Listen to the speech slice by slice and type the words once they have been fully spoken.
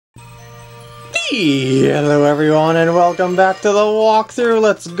Hello everyone and welcome back to the walkthrough.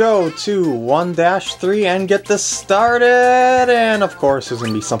 Let's go to 1-3 and get this started. And of course there's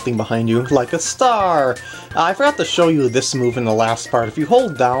going to be something behind you like a star. I forgot to show you this move in the last part. If you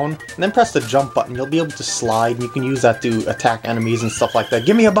hold down and then press the jump button, you'll be able to slide and you can use that to attack enemies and stuff like that.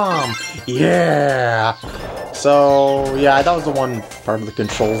 Give me a bomb! Yeah! So yeah, that was the one part of the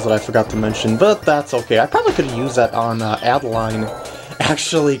controls that I forgot to mention, but that's okay. I probably could have used that on Adeline.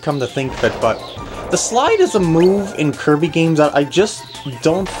 Actually, come to think of it, but the slide is a move in Kirby games that I just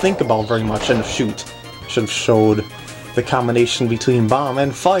don't think about very much. And shoot, should have showed the combination between bomb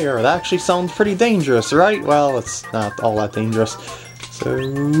and fire. That actually sounds pretty dangerous, right? Well, it's not all that dangerous. So,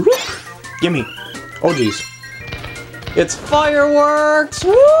 gimme. Oh geez, it's fireworks!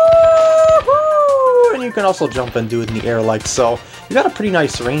 Woo-hoo! And you can also jump and do it in the air like so. You got a pretty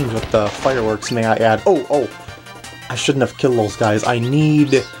nice range with the fireworks, may I add. Oh. I shouldn't have killed those guys. I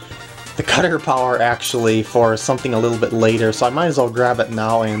need the cutter power, actually, for something a little bit later, so I might as well grab it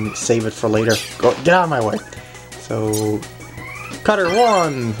now and save it for later. Go, get out of my way. So, cutter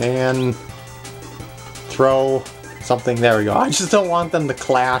one, and throw something. There we go. I just don't want them to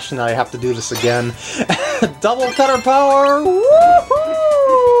clash and I have to do this again. Double cutter power!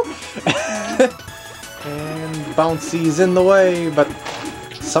 Woohoo! And Bouncy's in the way, but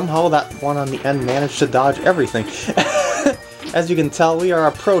somehow that one on the end managed to dodge everything. As you can tell, we are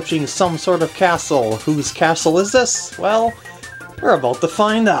approaching some sort of castle. Whose castle is this? Well, we're about to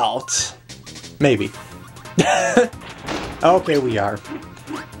find out. Maybe. Okay, we are.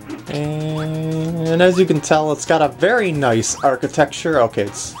 And as you can tell, it's got a very nice architecture. Okay,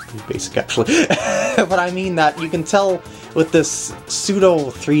 it's pretty basic actually. But I mean that you can tell with this pseudo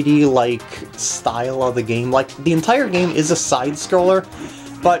 3D-like style of the game. Like, the entire game is a side-scroller,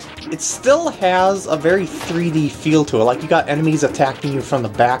 but it still has a very 3D feel to it. Like, you got enemies attacking you from the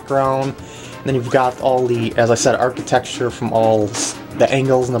background, and then you've got all the, as I said, architecture from all the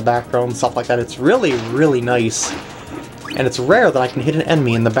angles in the background, stuff like that. It's really, really nice. And it's rare that I can hit an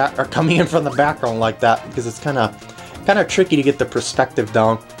enemy in the back, or coming in from the background like that, because it's kind of tricky to get the perspective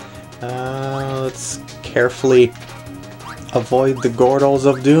down. Let's carefully avoid the Gordos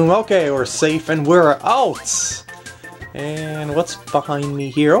of Doom. Okay, we're safe and we're out! And what's behind me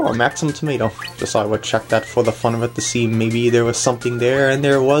here? Oh, a Maximum Tomato. Just thought I would check that for the fun of it to see maybe there was something there, and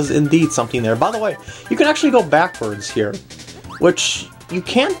there was indeed something there. By the way, you can actually go backwards here, which you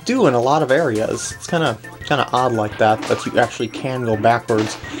can't do in a lot of areas. It's kind of odd like that you actually can go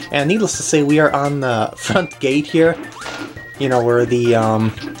backwards. And needless to say, we are on the front gate here. You know, where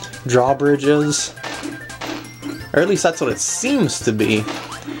the drawbridge is. Or at least that's what it seems to be.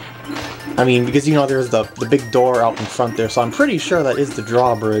 I mean, because, you know, there's the big door out in front there, so I'm pretty sure that is the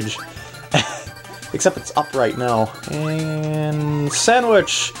drawbridge. Except it's up right now. And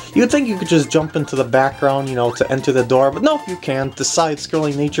sandwich! You'd think you could just jump into the background, you know, to enter the door, but nope, you can't. The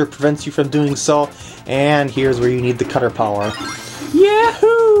side-scrolling nature prevents you from doing so. And here's where you need the cutter power.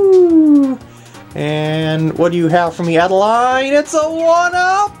 Yahoo! And what do you have for me, Adeline? It's a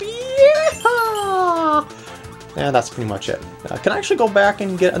 1-up! Yeah! And that's pretty much it. Can I actually go back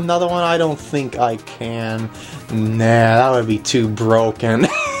and get another one? I don't think I can. Nah, that would be too broken.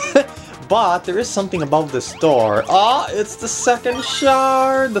 But there is something above this door. Ah, it's the second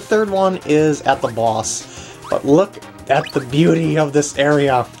shard! The third one is at the boss. But look at the beauty of this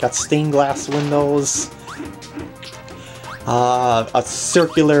area. Got stained glass windows. A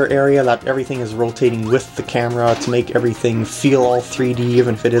circular area that everything is rotating with the camera to make everything feel all 3D,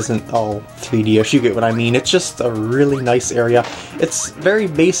 even if it isn't all 3D-ish. You get what I mean. It's just a really nice area. It's very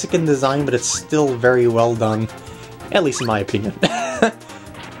basic in design, but it's still very well done. At least in my opinion.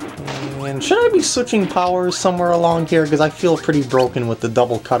 And should I be switching powers somewhere along here? Because I feel pretty broken with the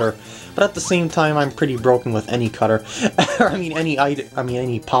double cutter. But at the same time, I'm pretty broken with any cutter. I mean,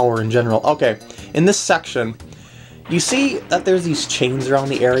 any power in general. Okay, in this section, you see that there's these chains around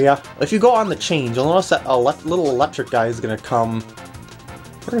the area. If you go on the chains, you'll notice that a little electric guy is going to come.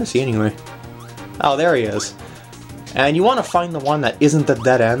 Where is he anyway? Oh, there he is. And you want to find the one that isn't the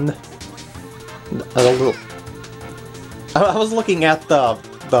dead end. I was looking at the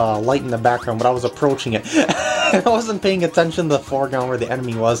light in the background, but I was approaching it. I wasn't paying attention to the foreground where the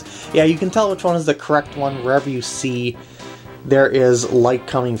enemy was. Yeah, you can tell which one is the correct one wherever you see there is light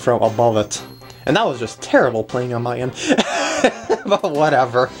coming from above it. And that was just terrible playing on my end. But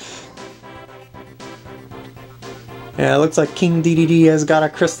whatever. Yeah, it looks like King DDD has got a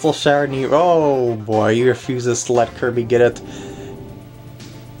crystal shard and oh boy, he refuses to let Kirby get it.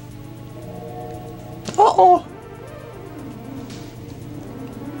 Uh-oh!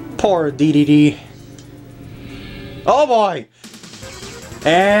 Poor DDD. Oh boy!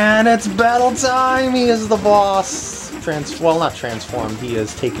 And it's battle time! He is the boss! Well, not transformed, he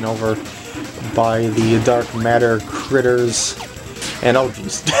is taken over by the dark matter critters. And oh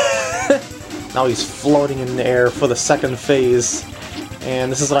jeez. Now he's floating in the air for the second phase.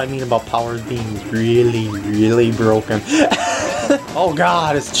 And this is what I mean about powers being really, really broken. Oh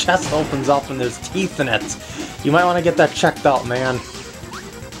god, his chest opens up and there's teeth in it. You might want to get that checked out, man.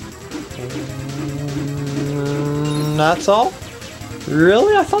 And that's all?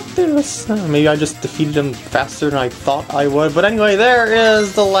 Really? I thought there was... maybe I just defeated him faster than I thought I would. But anyway, there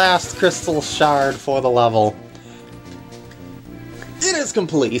is the last crystal shard for the level. It is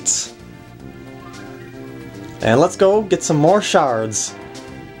complete. And let's go get some more shards.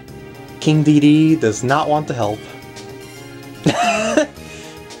 King DD does not want to help.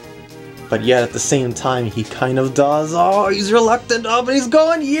 But yet at the same time he kind of does. Oh, he's reluctant. Oh, but he's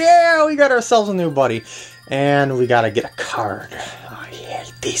going. Yeah, we got ourselves a new buddy. And we gotta get a card. Oh, I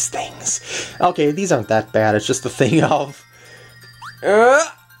hate these things. Okay, these aren't that bad. It's just the thing of...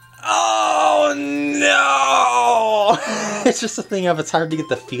 oh no! It's just a thing of it's hard to get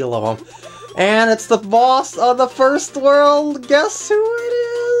the feel of them. And it's the boss of the first world. Guess who it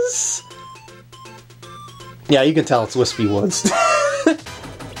is? Yeah, you can tell it's Wispy Woods.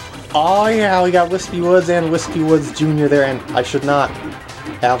 Oh yeah, we got Wispy Woods and Wispy Woods Jr. there, and I should not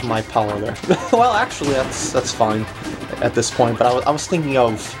have my power there. Well, actually, that's fine at this point, but I was thinking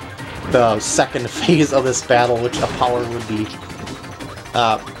of the second phase of this battle, which a power would be.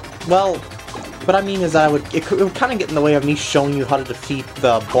 Well, what I mean is that it would kind of get in the way of me showing you how to defeat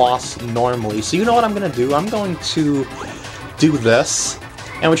the boss normally. So you know what I'm going to do? I'm going to do this.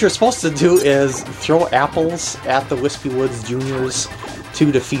 And what you're supposed to do is throw apples at the Wispy Woods Juniors to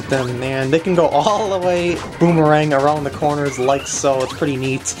defeat them, and they can go all the way boomerang around the corners like so. It's pretty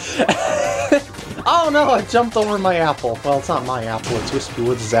neat. Oh no, I jumped over my apple. Well, it's not my apple, it's Wispy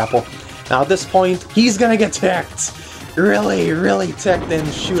Woods' apple. Now at this point, he's gonna get ticked. Really, really ticked and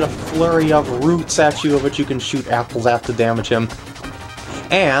shoot a flurry of roots at you, but you can shoot apples at to damage him.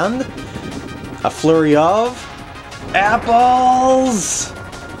 And a flurry of apples!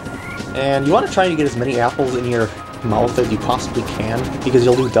 And you want to try to get as many apples in your mouth as you possibly can, because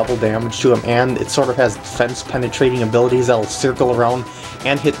you'll do double damage to him, and it sort of has fence-penetrating abilities that'll circle around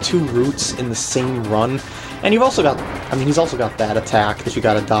and hit 2 roots in the same run. And you've also got, I mean, he's also got that attack that you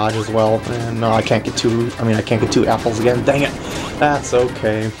gotta dodge as well. And no, I can't get 2 apples again, dang it. That's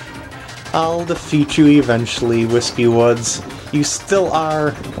okay. I'll defeat you eventually, Wispy Woods. You still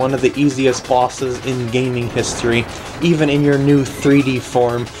are one of the easiest bosses in gaming history, even in your new 3D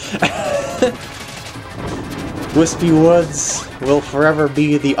form. Wispy Woods will forever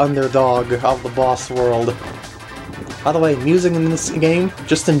be the underdog of the boss world. By the way, music in this game,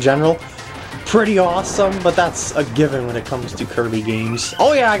 just in general, pretty awesome, but that's a given when it comes to Kirby games.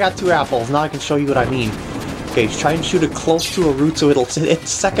 Oh yeah, I got 2 apples, now I can show you what I mean. Okay, try and shoot it close to a root so it'll hit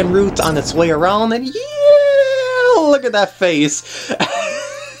second root on its way around, and yeah! Look at that face!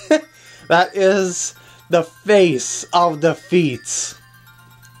 That is the face of defeat.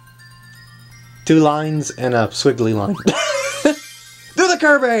 2 lines and a squiggly line. Do the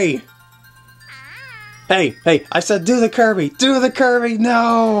Kirby! Hey, I said do the Kirby! Do the Kirby!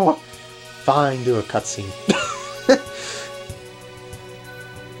 No! Fine, do a cutscene.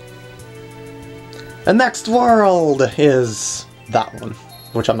 The next world is that one,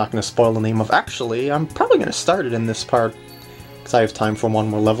 which I'm not going to spoil the name of. Actually, I'm probably going to start it in this part, because I have time for one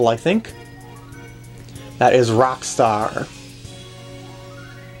more level, I think. That is Rockstar.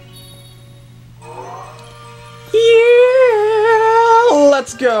 Yeah!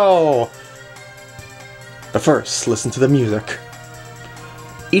 Let's go! But first, listen to the music.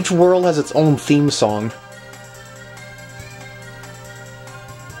 Each world has its own theme song.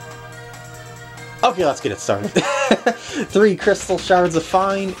 Okay, let's get it started. 3 crystal shards of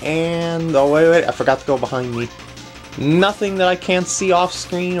fine, and... oh, wait, I forgot to go behind me. Nothing that I can't see off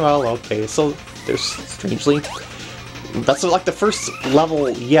screen? Well, okay, so there's, strangely... that's like the first level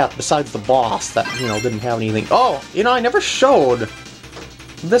yet, besides the boss, that, you know, didn't have anything. Oh, you know, I never showed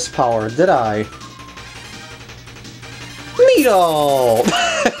this power, did I? Neato!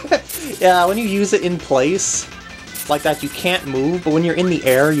 Yeah, when you use it in place, like that, you can't move, but when you're in the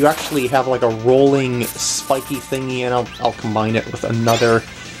air, you actually have like a rolling, spiky thingy, and I'll combine it with another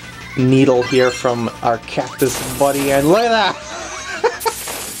needle here from our cactus buddy, and look at that!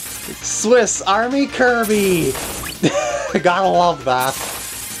 Swiss Army Kirby! Gotta love that.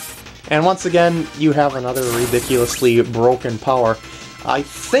 And once again, you have another ridiculously broken power. I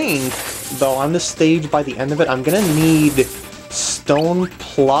think, though, on this stage, by the end of it, I'm gonna need Stone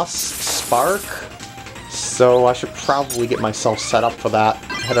plus Spark. So So I should probably get myself set up for that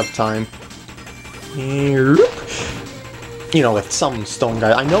ahead of time. You know, with some stone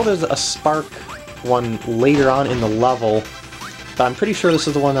guy. I know there's a spark one later on in the level, but I'm pretty sure this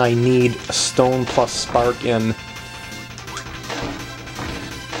is the one I need a stone plus spark in.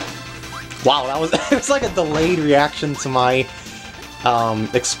 Wow, that was it was like a delayed reaction to my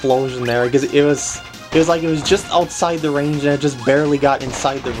explosion there, because it was like it was just outside the range and it just barely got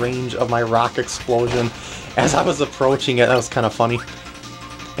inside the range of my rock explosion as I was approaching it. That was kind of funny.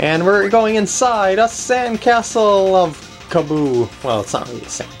 And we're going inside a sandcastle of Kaboo. Well, it's not really a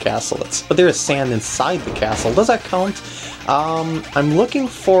sandcastle, but there is sand inside the castle. Does that count? I'm looking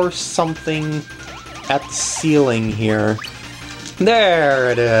for something at the ceiling here.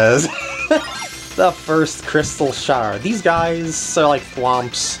 There it is! The first crystal shard. These guys are like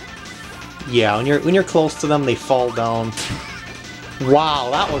thwomps. Yeah, when you're close to them, they fall down. Wow,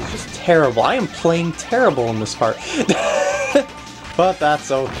 that was just terrible. I am playing terrible in this part. But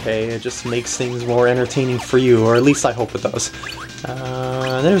that's okay, it just makes things more entertaining for you, or at least I hope it does.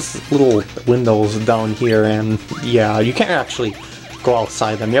 There's little windows down here, and yeah, you can't actually go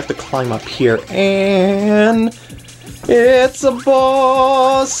outside them. You have to climb up here, and it's a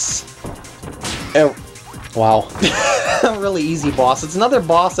boss! Oh, wow. A really easy boss. It's another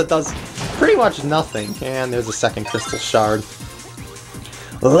boss that does pretty much nothing. And there's a second crystal shard.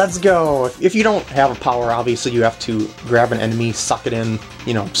 Let's go! If you don't have a power, obviously you have to grab an enemy, suck it in,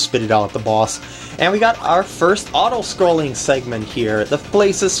 you know, spit it out at the boss. And we got our first auto-scrolling segment here. The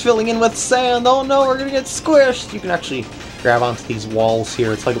place is filling in with sand. Oh no, we're gonna get squished! You can actually grab onto these walls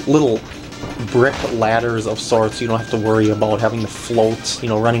here. It's like little brick ladders of sorts. You don't have to worry about having to float, you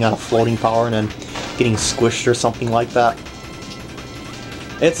know, running out of floating power and then getting squished or something like that.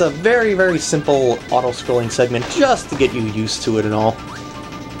 It's a very, very simple auto-scrolling segment just to get you used to it and all.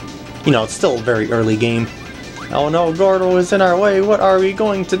 You know, it's still a very early game. Oh no, Gordo is in our way, what are we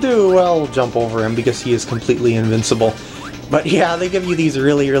going to do? Well, we'll jump over him because he is completely invincible. But yeah, they give you these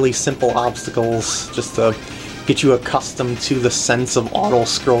really, really simple obstacles just to get you accustomed to the sense of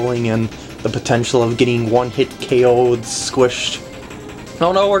auto-scrolling and the potential of getting one-hit KO'd, squished.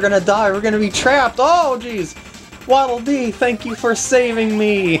 Oh no, we're gonna die, we're gonna be trapped! Oh jeez! Waddle Dee, thank you for saving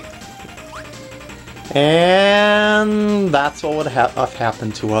me! And that's what would have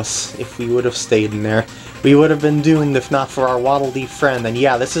happened to us if we would have stayed in there. We would have been doomed if not for our Waddle Dee friend. And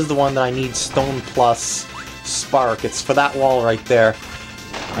yeah, this is the one that I need stone plus spark. It's for that wall right there.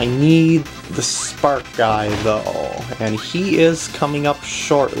 I need the spark guy though, and he is coming up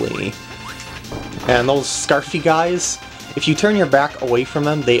shortly. And those scarfy guys, if you turn your back away from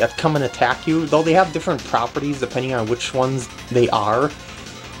them, they come and attack you. Though they have different properties depending on which ones they are.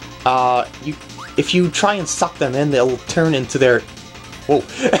 If you try and suck them in, they'll turn into their... Whoa!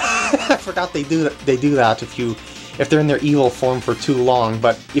 I forgot they do that if they're in their evil form for too long.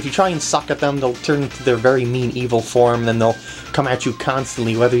 But if you try and suck at them, they'll turn into their very mean evil form, then they'll come at you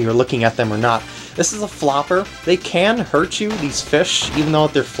constantly, whether you're looking at them or not. This is a flopper. They can hurt you, these fish, even though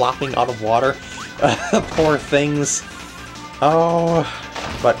they're flopping out of water. Poor things. Oh,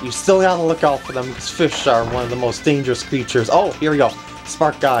 but you still gotta look out for them, because fish are one of the most dangerous creatures. Oh, here we go.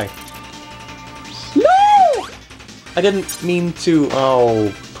 Spark guy. No! I didn't mean to...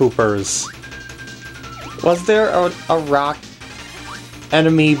 Oh, poopers. Was there a rock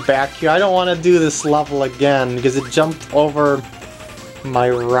enemy back here? I don't want to do this level again, because it jumped over my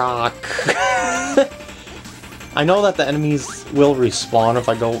rock. I know that the enemies will respawn if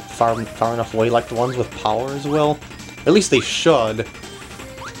I go far enough away, like the ones with powers will. At least they should.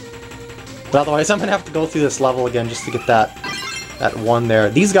 But otherwise, I'm gonna have to go through this level again just to get that one there.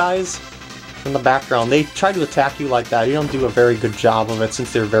 These guys in the background, they try to attack you like that. You don't do a very good job of it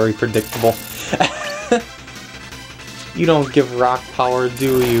since they're very predictable. You don't give rock power,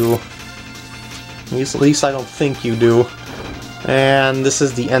 do you? At least I don't think you do. And this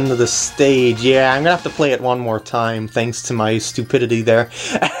is the end of the stage. Yeah, I'm gonna have to play it one more time, thanks to my stupidity there.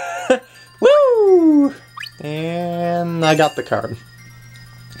 Woo! And I got the card.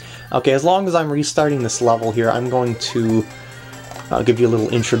 Okay, as long as I'm restarting this level here, I'm going to give you a little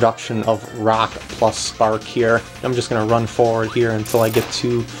introduction of rock plus spark here. I'm just gonna run forward here until I get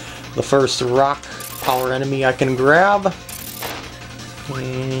to the first rock power enemy I can grab.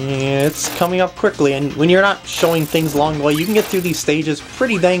 It's coming up quickly, and when you're not showing things along the way, you can get through these stages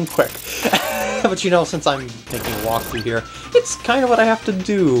pretty dang quick. But you know, since I'm taking a walkthrough here, it's kind of what I have to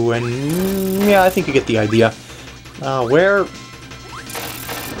do, and yeah, I think you get the idea. Where...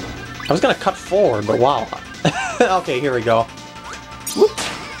 I was gonna cut forward, but wow. Okay, here we go. Whoop.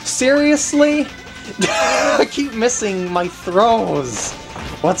 Seriously? I keep missing my throws.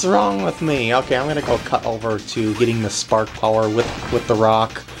 What's wrong with me? Okay, I'm gonna go cut over to getting the spark power with the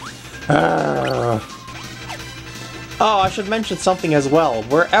rock. Oh, I should mention something as well.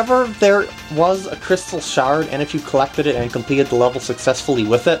 Wherever there was a crystal shard, and if you collected it and completed the level successfully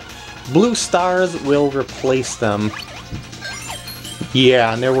with it, blue stars will replace them.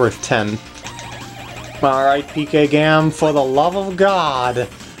 Yeah, and they're worth 10. Alright, PkGam, for the love of God,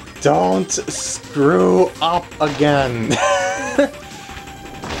 don't screw up again.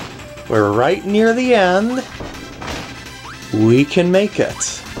 We're right near the end. We can make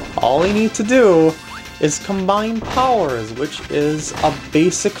it. All we need to do is combine powers, which is a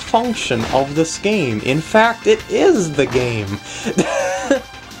basic function of this game. In fact, it is the game.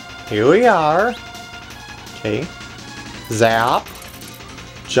 Here we are. Okay. Zap.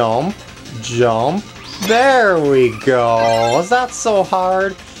 Jump. Jump. There we go. Was that so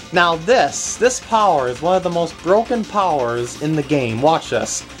hard? Now this power is one of the most broken powers in the game. Watch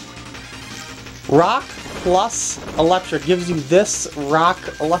this. Rock plus electric gives you this rock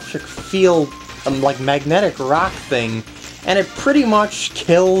electric field, like magnetic rock thing, and it pretty much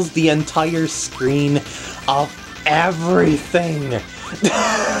kills the entire screen of everything.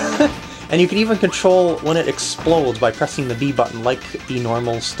 And you can even control when it explodes by pressing the B button like the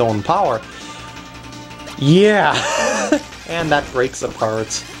normal stone power. Yeah! And that breaks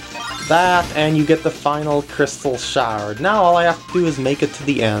apart. That, and you get the final crystal shard. Now all I have to do is make it to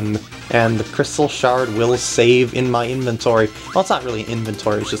the end, and the crystal shard will save in my inventory. Well, it's not really an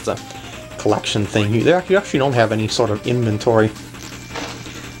inventory, it's just a collection thing. You actually don't have any sort of inventory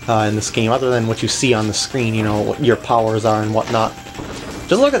in this game, other than what you see on the screen, you know, what your powers are and whatnot.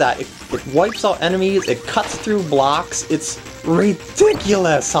 Just look at that. It wipes out enemies, it cuts through blocks. It's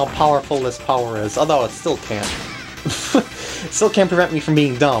ridiculous how powerful this power is, although it still can't. It still can't prevent me from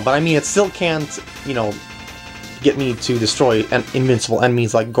being dumb, but I mean, it still can't, you know, get me to destroy invincible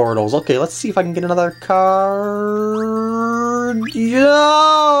enemies like Gordos. Okay, let's see if I can get another card. Yo!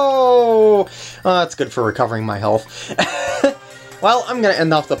 Oh, that's good for recovering my health. Well, I'm gonna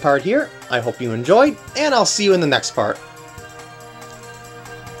end off the part here. I hope you enjoyed, and I'll see you in the next part.